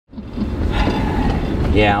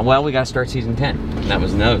Yeah, well, we got to start season 10. That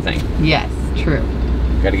was another thing. Yes, true.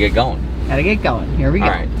 Got to get going. Gotta get going. Here we go.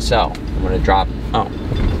 All right, so I'm gonna drop. Oh,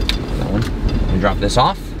 that one. I'm gonna drop this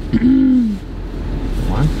off. Come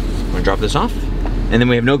on. I'm gonna drop this off, and then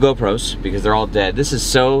we have no GoPros because they're all dead. This is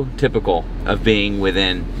so typical of being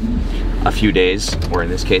within a few days, or in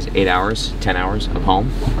this case, 8 hours, 10 hours of home.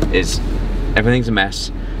 Is everything's a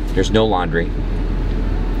mess. There's no laundry.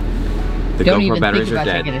 The Don't GoPro even batteries think are about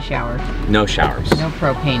dead. taking a shower. No showers. No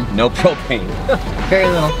propane. No propane. Very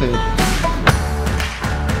little food.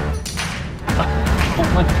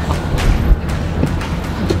 Oh my God.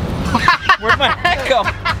 Where'd my hat go?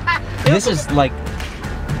 This is like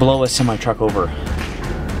blow a semi-truck over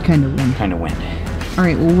Kind of wind. kind of wind. All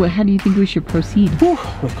right, well, how do you think we should proceed? Whew,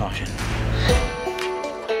 with caution.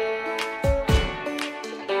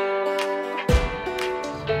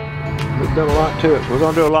 We've done a lot to it. We're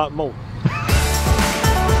gonna do a lot more.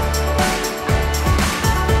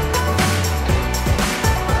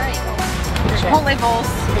 Chipotle bowls.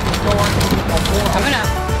 Coming up.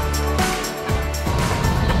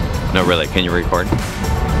 No, really, can you record?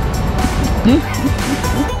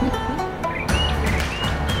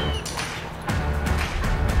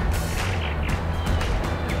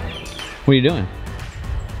 What are you doing?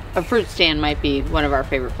 A fruit stand might be one of our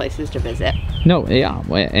favorite places to visit. No, yeah,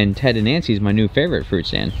 and Ted and Nancy's my new favorite fruit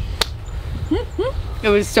stand. It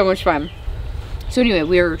was so much fun. So anyway,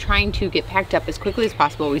 we were trying to get packed up as quickly as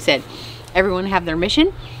possible. We said, everyone have their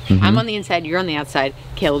mission. I'm on the inside, you're on the outside.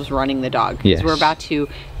 Caleb's running the dog. Yes. We're about to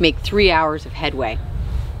make 3 hours of headway.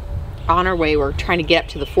 On our way, we're trying to get up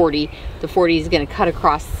to the 40. The 40 is going to cut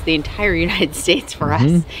across the entire United States for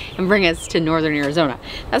us and bring us to northern Arizona.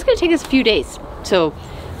 That's going to take us a few days. So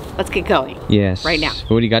let's get going. Yes. Right now.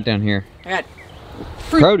 What do you got down here? I got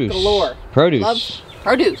fruit Produce. galore. Produce. Love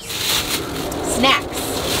produce. Snacks.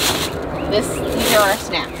 These are our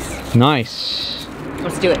snacks. Nice.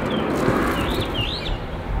 Let's do it.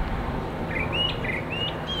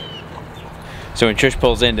 So when Trish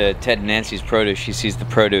pulls into Ted and Nancy's produce, she sees the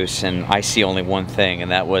produce, and I see only one thing, and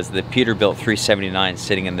that was the Peterbilt 379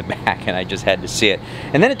 sitting in the back, and I just had to see it.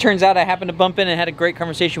 And then it turns out I happened to bump in and had a great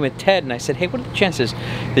conversation with Ted, and I said, hey, what are the chances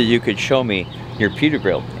that you could show me your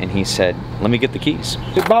Peterbilt? And he said, let me get the keys.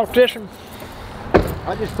 You bought this one?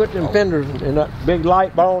 I just put them fenders in that big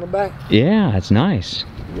light bar on the back. Yeah, that's nice.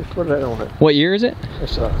 Just put that on it. What year is it?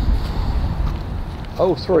 It's 03.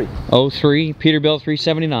 03 Peterbilt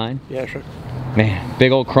 379. Yes, sir. Man,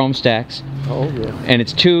 big old chrome stacks. Oh, yeah. And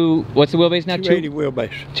it's what's the wheelbase now? 280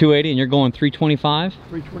 wheelbase. 280, and you're going 325?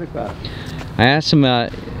 325. I asked him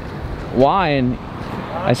why, and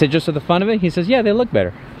I said, just for the fun of it? He says, yeah, they look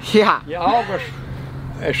better. Yeah. Yeah, August,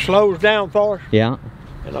 it slows down for us, Yeah.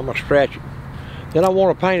 and I'm going to scratch it. Then I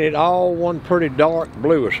want to paint it all one pretty dark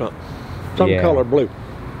blue or something. Some Yeah. color blue.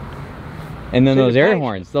 And then See those the air paint?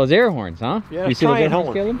 horns. Those air horns, huh? Yeah, You see those train air horns,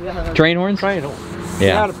 horn. Caleb? Yeah. Train horns? Train horn. Yeah. See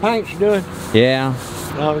how the paint's doing? Yeah.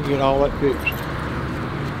 Now we get all that fixed.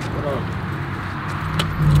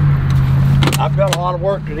 I've done a lot of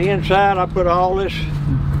work to the inside. I put all this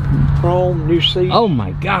chrome, new seats. Oh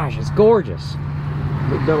my gosh, it's gorgeous.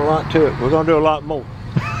 We've done a lot to it. We're going to do a lot more.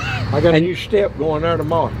 I got a new step going there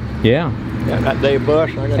tomorrow. Yeah. Yeah, that day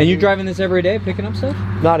bus. And you driving this every day, picking up stuff?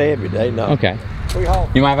 Not every day, no. Okay. We haul.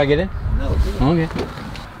 You mind if I get in? No. Okay.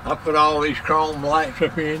 I put all these chrome lights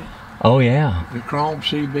up in it. Oh yeah. The chrome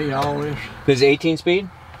CB, all this. This is 18 speed?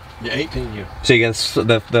 Yeah, 18 years. So you get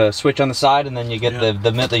the switch on the side, and then you get Yeah.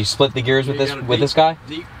 the you split the gears with You this got a this guy?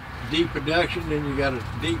 Deep production, then you got a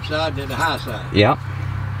deep side, and then the high side. Yeah.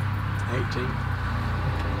 18.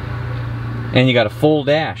 And you got a full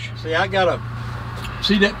dash. See, I got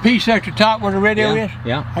see that piece at the top where the radio is?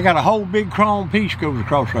 Yeah. I got a whole big chrome piece goes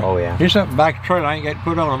across there. Oh yeah. It's up in the back of the trailer. I ain't got to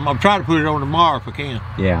put on. I'm trying to put it on tomorrow if I can.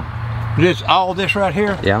 Yeah. This, all this right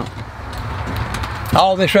here, Yeah.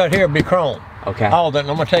 all this right here will be chrome. Okay. All that, and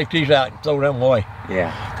I'm gonna take these out and throw them away.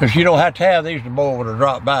 Yeah. Because you don't have to have these to boil with a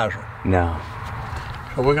drop visor. No.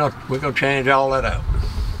 So we're gonna change all that out.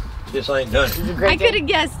 This ain't done. I could have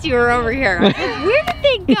guessed you were over here. I was like, where did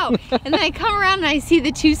they go? And then I come around and I see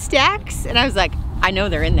the two stacks, and I was like, I know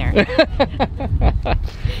they're in there.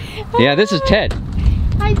 Yeah, this is Ted.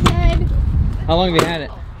 Hi, Ted. How long have you had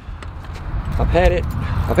it?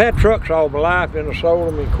 I've had trucks all my life, and I sold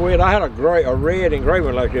them and quit. I had a red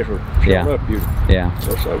engraving like this was Yeah. up you. Yeah.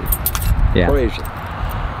 So Yeah. crazy.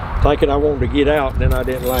 Thinking I wanted to get out, and then I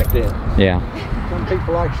didn't like them. Yeah. Some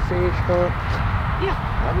people like to fish hunt. Yeah.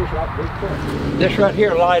 I just like big trucks. This right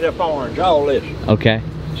here light up orange, all this. Okay.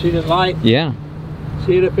 See this light? Yeah.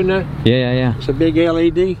 See it up in there? Yeah, yeah, yeah. It's a big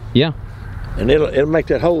LED. Yeah. And it'll make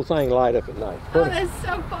that whole thing light up at night. Oh, that's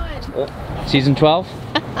so fun. Season 12?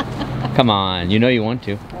 Come on, you know you want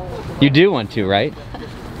to. You do want to, right?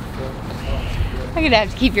 I'm gonna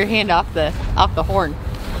have to keep your hand off the horn.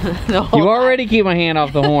 You already keep my hand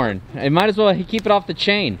off the horn. I might as well keep it off the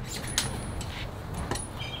chain.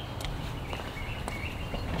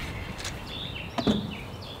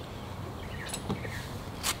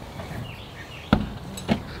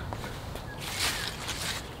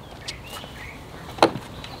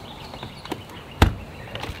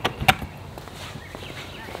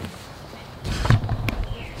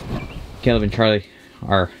 Caleb and Charlie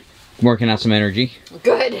are working out some energy.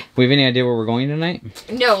 Good. We have any idea where we're going tonight?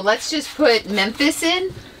 No, let's just put Memphis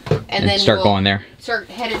in and then start going there. Start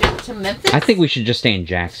headed up to Memphis. I think we should just stay in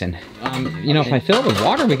Jackson. You know, if I fill it with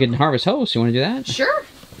water, we can harvest hosts. You want to do that? Sure.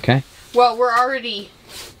 Okay. Well, we're already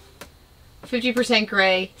 50%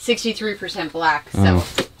 gray, 63% black, so. Oh.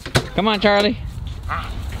 Come on, Charlie.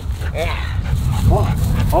 I'm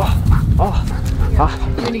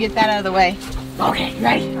gonna get that out of the way. Okay, you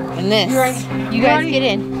ready? And this. You ready? You guys get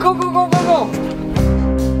in. Go, go, go, go, go.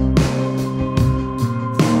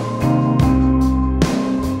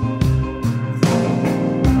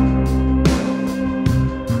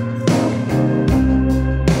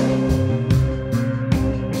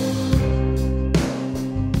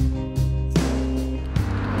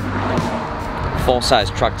 Full-size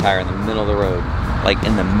truck tire in the middle of the road. Like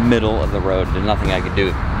in the middle of the road. There's nothing I could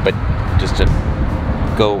do but just to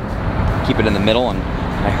go keep it in the middle, and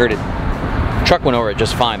I heard it, truck went over it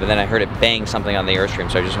just fine, but then I heard it bang something on the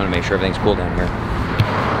Airstream, so I just want to make sure everything's cool down here.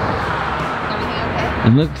 Everything okay?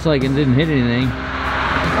 It looks like it didn't hit anything.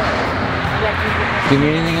 Do you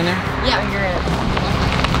need anything in there? Yeah, you're in.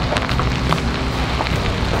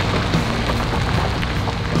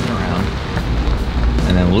 Turn around,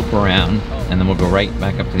 and then loop around, and then we'll go right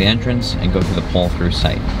back up to the entrance and go through the pull-through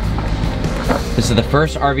site. This is the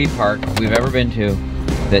first RV park we've ever been to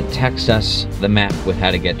that texts us the map with how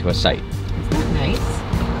to get to a site. Isn't that nice?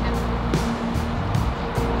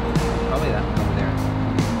 Probably that one over there.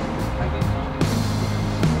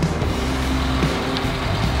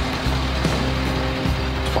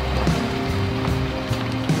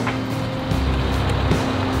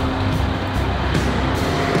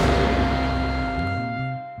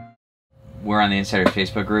 We're on the Insider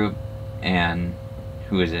Facebook group, and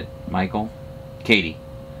who is it? Michael? Katie.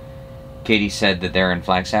 Katie said that they're in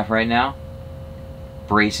Flagstaff right now,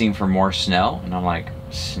 bracing for more snow, and I'm like,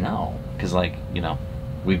 snow? Because, like, you know,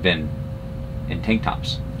 we've been in tank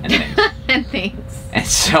tops and things. And things. And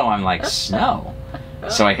so I'm like, snow?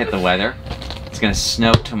 So I hit the weather. It's gonna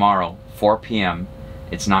snow tomorrow, 4 p.m.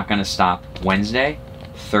 It's not gonna stop Wednesday,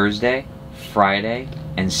 Thursday, Friday,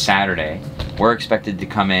 and Saturday. We're expected to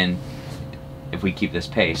come in, if we keep this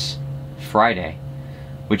pace, Friday,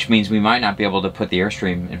 which means we might not be able to put the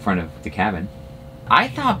Airstream in front of the cabin. I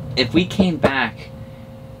thought if we came back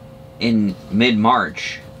in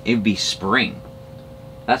mid-March, it would be spring.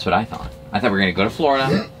 That's what I thought. I thought we were gonna go to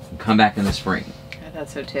Florida and come back in the spring. I thought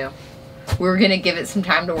so too. We were gonna give it some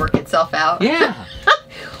time to work itself out. Yeah.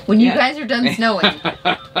 When you guys are done snowing,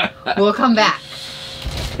 we'll come back.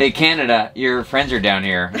 Hey Canada, your friends are down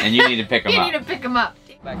here and you need to pick them up. You need to pick them up.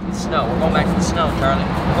 Back to the snow. We're going back to the snow, Charlie.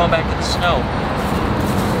 We're going back to the snow.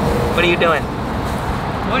 What are you doing?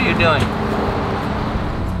 What are you doing?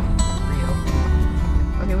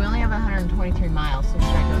 Okay, we only have 123 miles, so should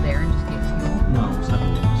I go there and just get fuel? No, it's not.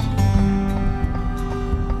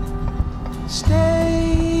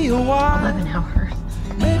 Stay a while. 11 hours.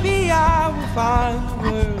 Maybe I will find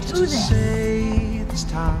words do to this. say this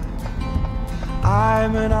time.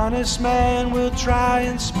 I'm an honest man, will try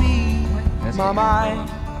and speak my mind.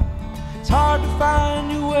 It's hard to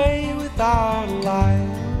find your way without a lie.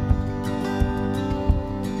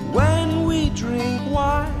 When we drink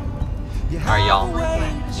wine, you have Alright, y'all. a way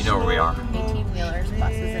to You know where we are. 18-wheelers,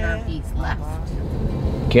 buses, and RVs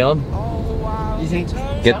left. Caleb, You think?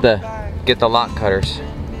 get the lock cutters.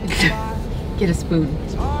 Get a spoon.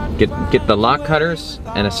 Get the lock cutters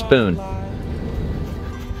and a spoon.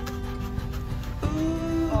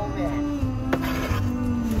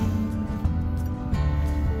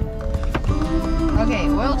 Okay,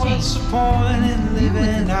 oil change. What's the point in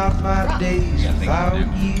living out my days without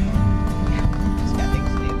you? Just got things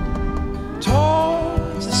to do.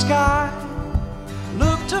 Towards the sky,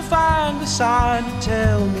 look to find a sign to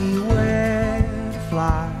tell me where to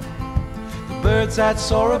fly. The birds that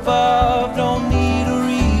soar above don't need a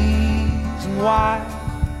reason why.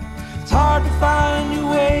 It's hard to find your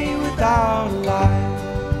way without a light.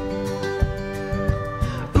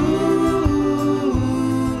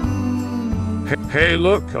 Hey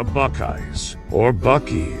look, a Buckeyes, or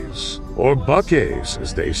Buckies, or Buckays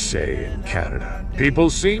as they say in Canada. People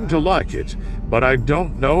seem to like it, but I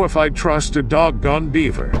don't know if I trust a doggone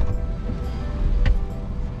beaver.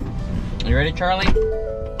 You ready, Charlie?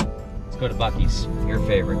 Let's go to Bucky's, your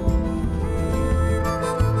favorite.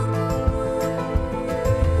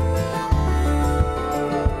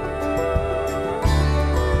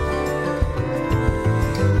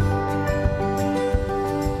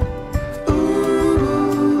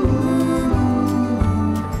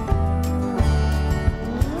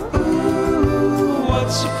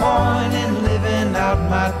 What's the point in living out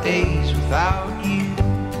my days without you?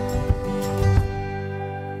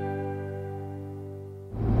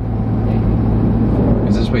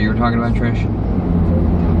 Is this what you were talking about, Trish?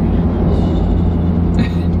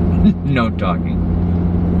 No talking.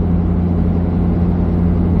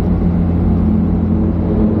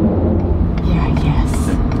 Yeah, yes.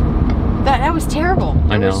 That was terrible.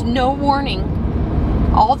 I know. There was no warning.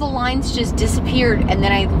 All the lines just disappeared, and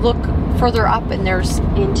then I look further up and there's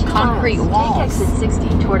concrete walls. Take exit 60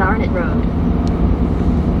 toward Arnott Road.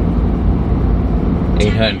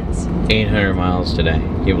 800 miles today.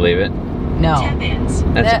 Can you believe it? No. 10 minutes.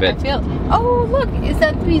 That's a bit. I feel. Oh, look! Is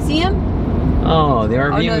that the museum? Oh, the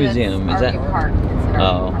RV no, museum. That's Is that? RV Park. It's an RV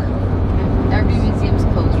Oh. Park. The RV museum's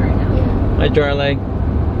closed right now. Hi, Charlie.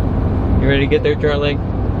 You ready to get there, Charlie?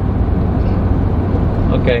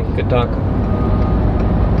 Okay, good talk.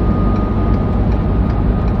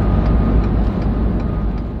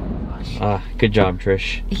 Good job,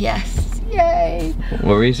 Trish. Yes. Yay.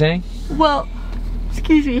 What were you saying? Well,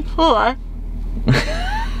 excuse me. Hold on.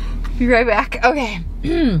 Be right back. Okay.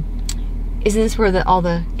 Isn't this where all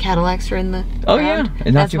the Cadillacs are in the Oh ground? yeah,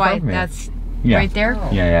 and not That's too why far from here. that's Yeah. right there.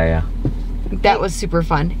 Yeah. That was super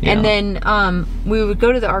fun. Yeah. And then we would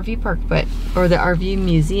go to the RV park, or the RV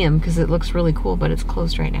museum, because it looks really cool, but it's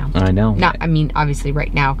closed right now. I know. Not, I mean, obviously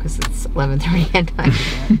right now because it's 11:30 at night.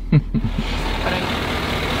 But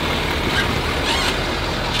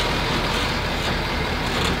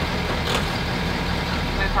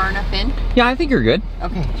am I far enough in? Yeah, I think you're good.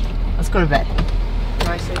 Okay, let's go to bed. Do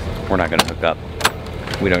I say so? We're not gonna hook up.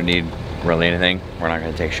 We don't need really anything. We're not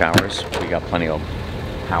gonna take showers. We got plenty of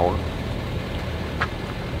power.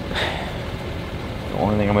 The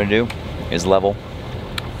only thing I'm gonna do is level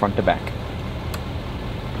front to back.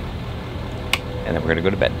 And then we're gonna go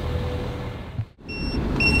to bed.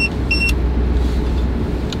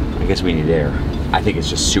 I guess we need air. I think it's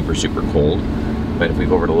just super, super cold. But if we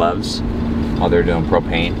go over to Love's, while they're doing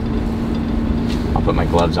propane, I'll put my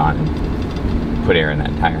gloves on and put air in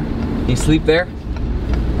that tire. You sleep there?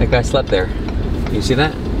 That guy slept there. You see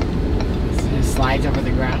that? It slides over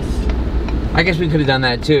the grass. I guess we could have done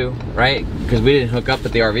that too, right? Because we didn't hook up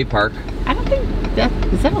at the RV park. I don't think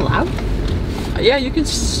is that allowed? Yeah, you can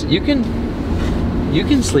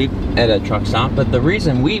sleep at a truck stop, but the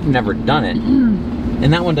reason we've never done it,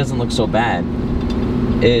 and that one doesn't look so bad,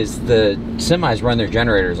 is the semis run their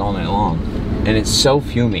generators all night long, and it's so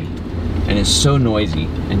fumey, and it's so noisy,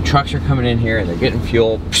 and trucks are coming in here and they're getting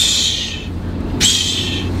fuel. Psh,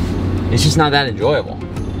 psh. It's just not that enjoyable.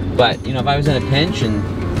 But you know, if I was in a pinch and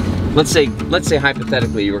let's say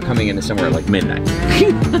hypothetically you were coming into somewhere at like midnight.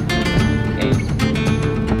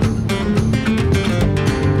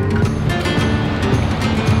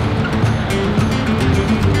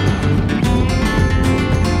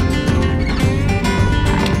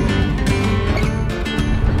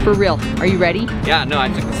 For real, are you ready? Yeah, no, I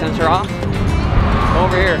took the sensor off.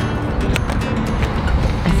 Over here.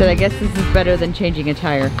 I said, I guess this is better than changing a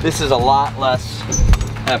tire. This is a lot less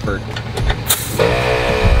effort.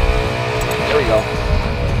 There we go.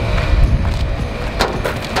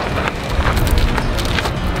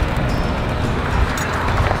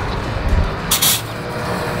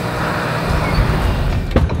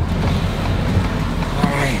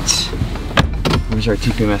 All right. Where's our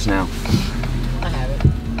TPMS now? I have it.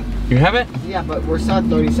 You have it? Yeah, but we're still at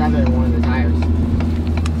 37 in one of the tires.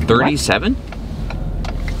 37?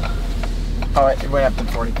 Oh, it went up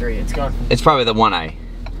to 43. It's going from... It's probably the one I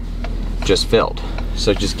just filled.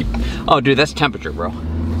 So just keep... Oh, dude, that's temperature, bro.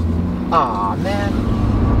 Aw, man.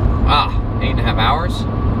 Ah, 8.5 hours?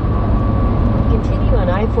 Continue on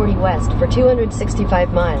I-40 West for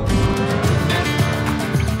 265 miles.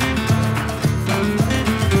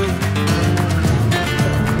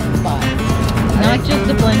 Not just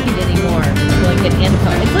a blanket anymore. It's a blanket and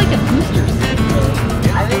car. It's like a booster seat.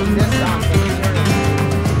 I think this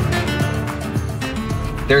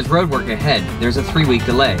There's road work ahead. There's a 3-week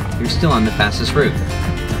delay. You're still on the fastest route.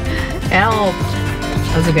 Help.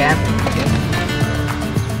 That's okay.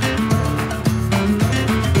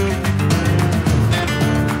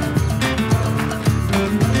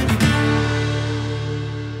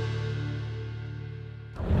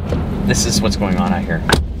 This is what's going on out here.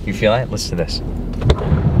 You feel it? Listen to this.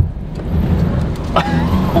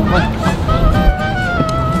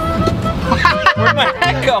 Where'd my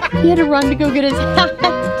hat go? He had to run to go get his hat.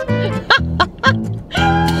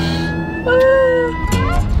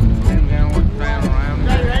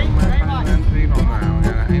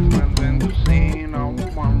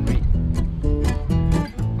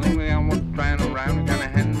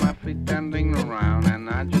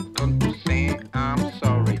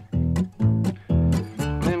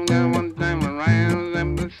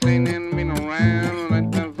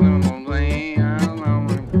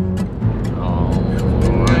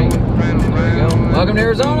 Welcome to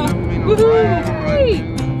Arizona. Woohoo!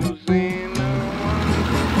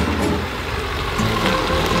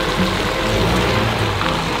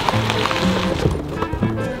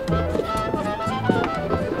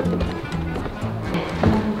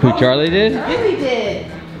 Who, Charlie did? Really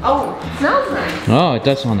did. Oh, it smells nice. Oh, it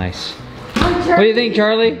does smell nice. What do you think,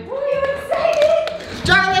 Charlie? Oh, you excited?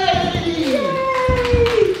 Charlie!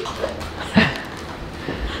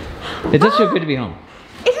 It does feel good to be home.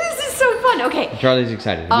 This is so fun. Okay. Charlie's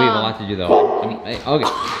excited. We have a lot to do though. I mean, okay.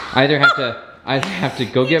 I either have to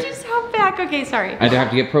go get. Just hop back. Okay, sorry. I either have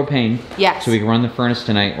to get propane. Yes. So we can run the furnace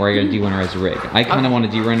tonight, or I gotta de-winterize the rig. I kind of want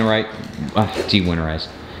to de-winterize.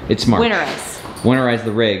 It's smart. Winterize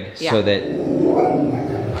the rig so that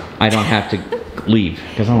I don't have to leave,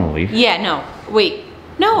 because I don't want to leave. Yeah. No. Wait.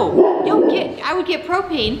 No. I would get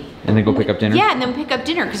propane. And then go pick up dinner. Yeah, and then pick up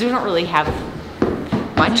dinner because we don't really have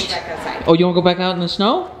much. Oh, you want to go back out in the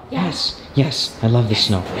snow? Yes. Yes. I love the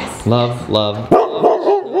snow. Yes. Love.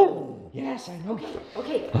 Yes, I know.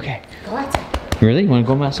 Okay. Okay. Go outside. Really? You want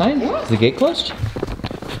to go outside? Yeah. Is the gate closed?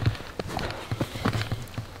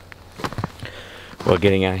 Well,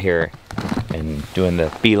 getting out here and doing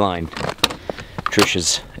the beeline,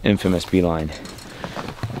 Trisha's infamous beeline,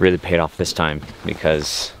 really paid off this time,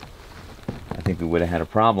 because I think we would have had a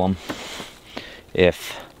problem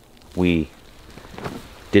if we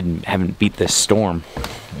haven't beat this storm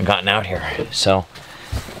and gotten out here. So,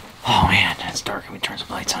 oh man, it's dark. Let me turn some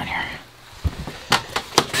lights on here.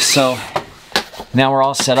 So now we're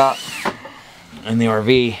all set up in the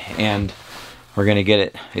RV, and we're gonna get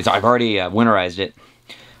it. I've already winterized it.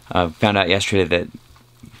 Found out yesterday that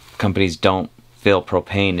companies don't fill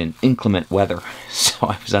propane in inclement weather, so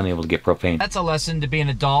I was unable to get propane. That's a lesson to be an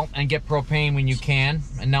adult and get propane when you can,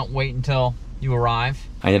 and not wait until you arrive.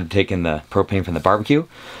 I ended up taking the propane from the barbecue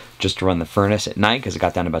just to run the furnace at night, because it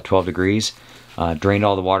got down to about 12 degrees. Drained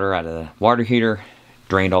all the water out of the water heater,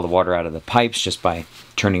 drained all the water out of the pipes just by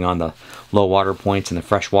turning on the low water points in the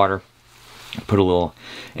fresh water. Put a little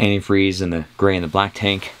antifreeze in the gray and the black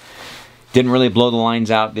tank. Didn't really blow the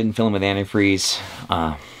lines out, didn't fill them with antifreeze.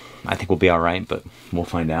 I think we'll be all right, but we'll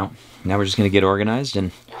find out. Now we're just gonna get organized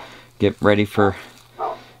and get ready for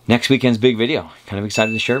next weekend's big video. Kind of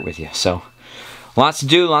excited to share it with you. So lots to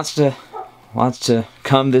do, lots to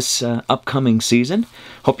come this upcoming season.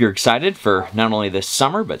 Hope you're excited for not only this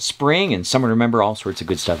summer, but spring and summer to remember, all sorts of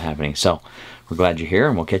good stuff happening. So we're glad you're here,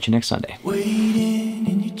 and we'll catch you next Sunday. Waiting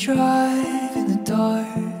and you drive in the dark,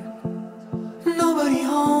 nobody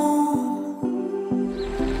home.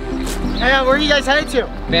 Hey, where are you guys headed to?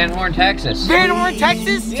 Van Horn, Texas. Van Horn,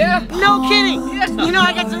 Texas? Yeah. No kidding. Yeah. You know,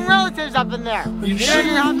 I got some relatives up in there. You do?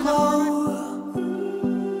 And I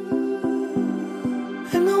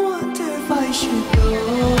wonder if I should go.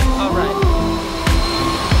 all right.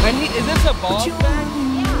 Is this a ball bag?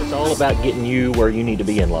 It's all about getting you where you need to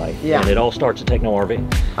be in life. Yeah. And it all starts at Techno RV.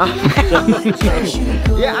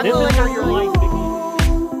 Yeah, I feel like how your life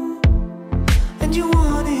And you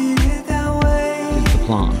wanted it that way. The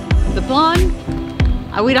blonde. The blonde?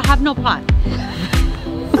 We don't have no blonde.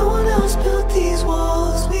 No one else built these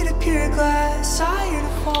walls made of pure glass. Higher to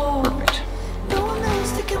fall. Perfect. No one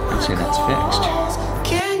else taking my Let's see, that's fixed. calls.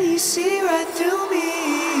 Can you see right through me?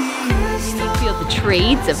 You feel the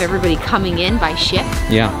trades of everybody coming in by ship.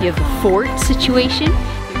 Yeah. You have the fort situation.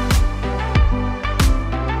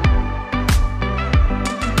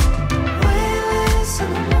 Weightless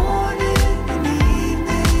in the morning, in the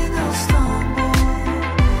evening I'll stumble.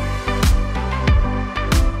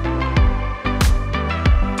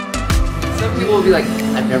 Some people will be like,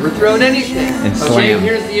 I've never thrown anything. And okay, slam.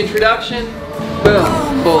 here's the introduction. Boom.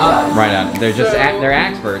 Full up. Right on. They're just they're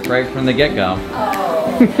experts right from the get-go.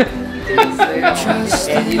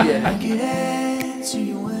 And you did. I could answer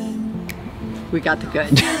you when. We got the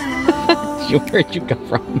goods. Where'd you come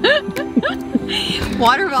from?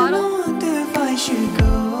 Water I bottle. wonder if I should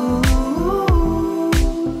go.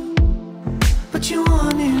 But you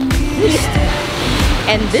wanted me to stay.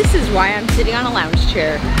 And this is why I'm sitting on a lounge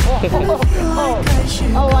chair. Oh,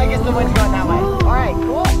 I guess the wind's going that way. All right,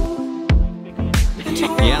 cool.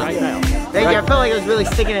 Yeah. Right now. Thank you. I felt like I was really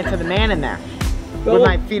sticking it to the man in there. With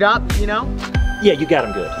my feet up, you know? Yeah, you got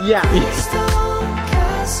him good. Yeah.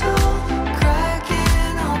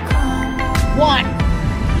 1,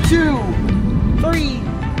 2, 3.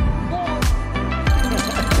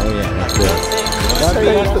 Oh yeah, that's good.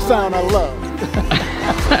 That's the sound I love.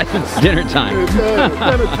 It's dinner time. It's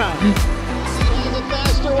dinner time. The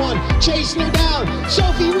faster one, chasing her down.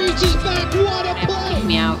 Sophie reaches back. What a play!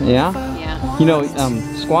 Meow. Yeah? Yeah. You know,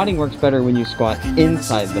 squatting works better when you squat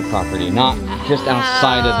inside the property, not just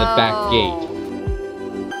outside of the back gate.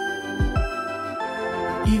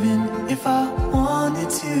 Even if I wanted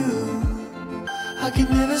to, I could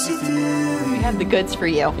never see through. We have the goods for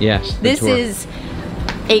you. Yes. the This tour. is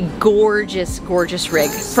a gorgeous, gorgeous rig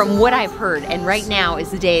from what I've heard. And right now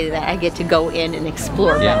is the day that I get to go in and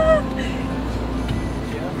explore. Yeah.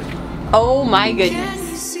 Oh my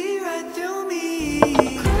goodness.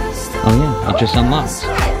 Oh yeah, it just unlocks.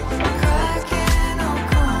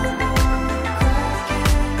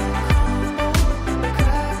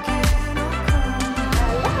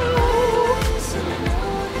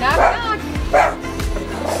 Knock, knock.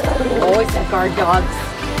 Oh, it's that guard dogs.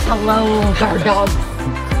 Hello, guard dogs.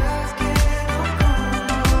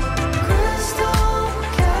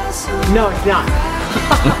 No, it's not.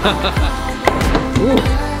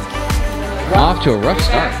 Off to a rough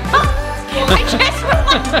start. I just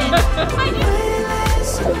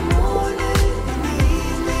realized it.